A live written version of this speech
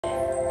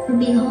For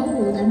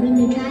behold, I bring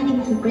you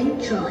tidings of great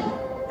joy,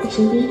 which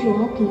shall be to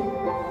all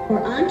people.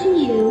 For unto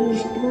you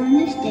is born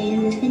this day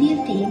in the city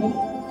of David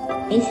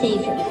a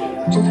Savior,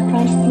 which is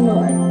Christ the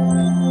Lord.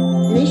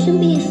 And this shall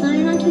be a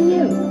sign unto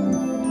you.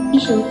 You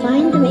shall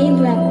find the babe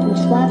wrapped in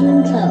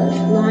swaddling clothes,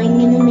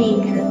 lying in a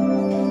manger.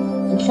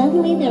 And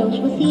suddenly there was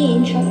with the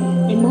angel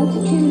a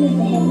multitude of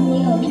the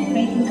heavenly host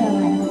praising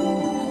God,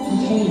 and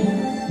saying,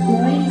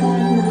 Glory to God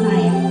in the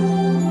highest,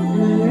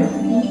 and on earth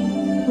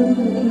peace,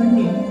 goodwill toward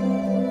men.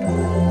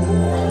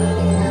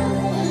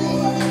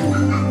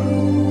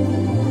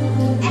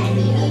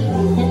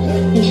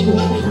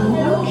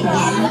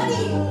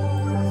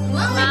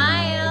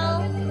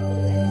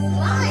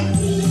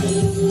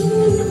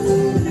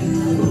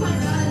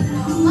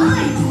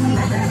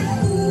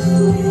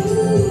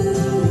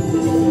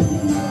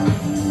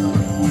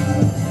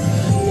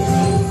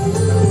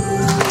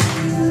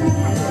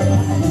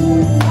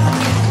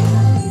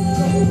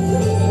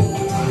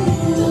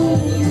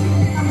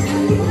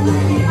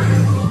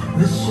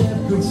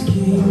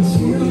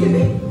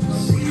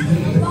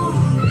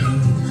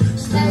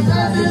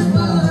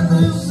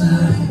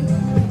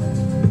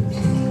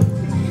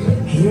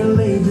 Here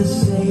lay the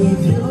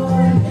Savior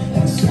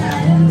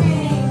inside a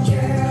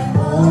manger.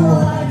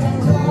 Oh, what a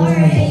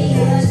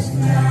glorious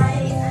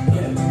night.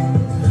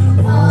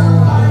 Oh,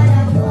 what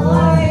a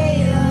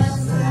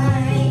glorious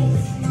night.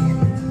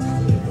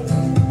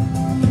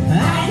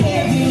 I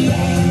hear the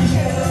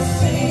angels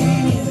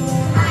sing,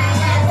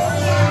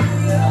 hallelujah.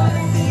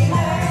 The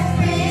earth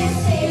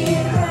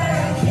receive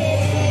her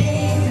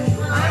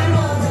King. I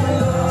know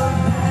the Lord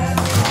has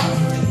come.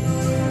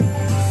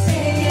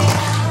 Sing it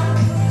out,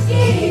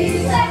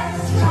 Jesus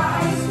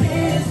Christ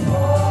is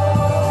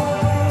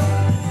born.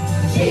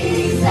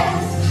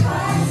 Jesus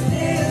Christ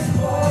is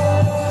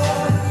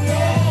born.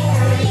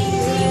 Yeah. Ding,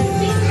 ding,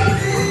 ding,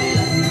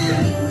 ding,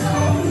 ding,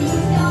 dong,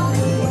 ding, dong.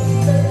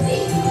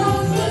 Ding,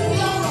 dong, ding,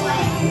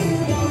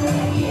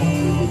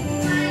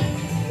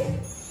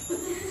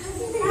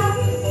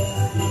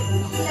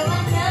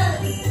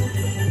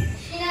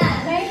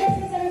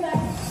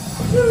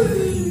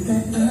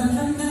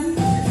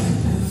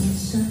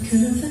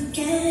 couldn't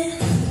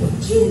forget what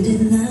you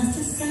did last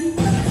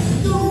December.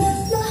 Don't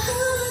let my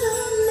heart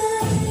on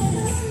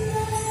mess.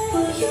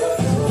 For you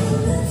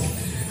know it.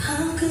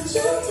 How could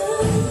you do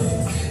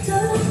it? Do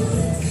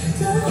it,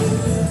 do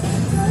it,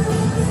 do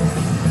it.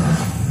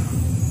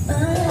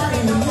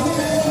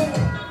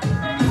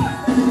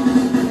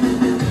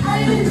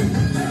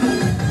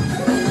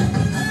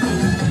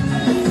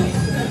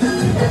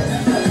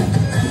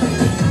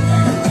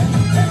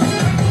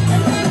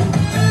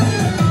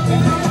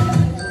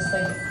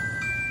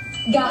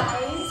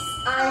 Guys,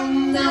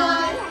 I'm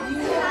not. You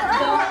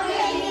don't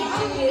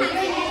need to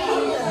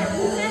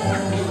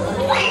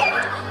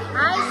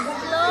I'm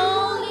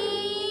slowly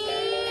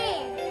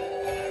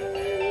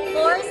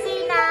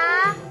forcing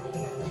na.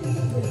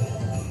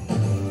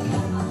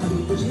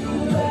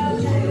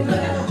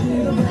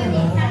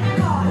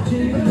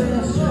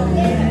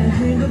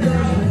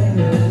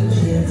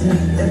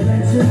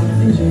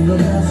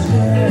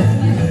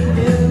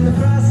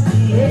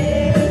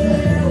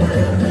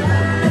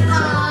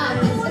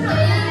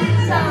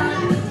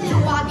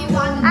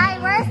 Ay,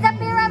 where's the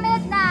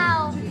pyramid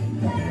now?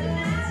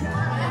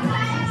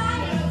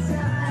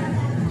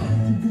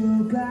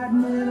 Go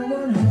gliding in a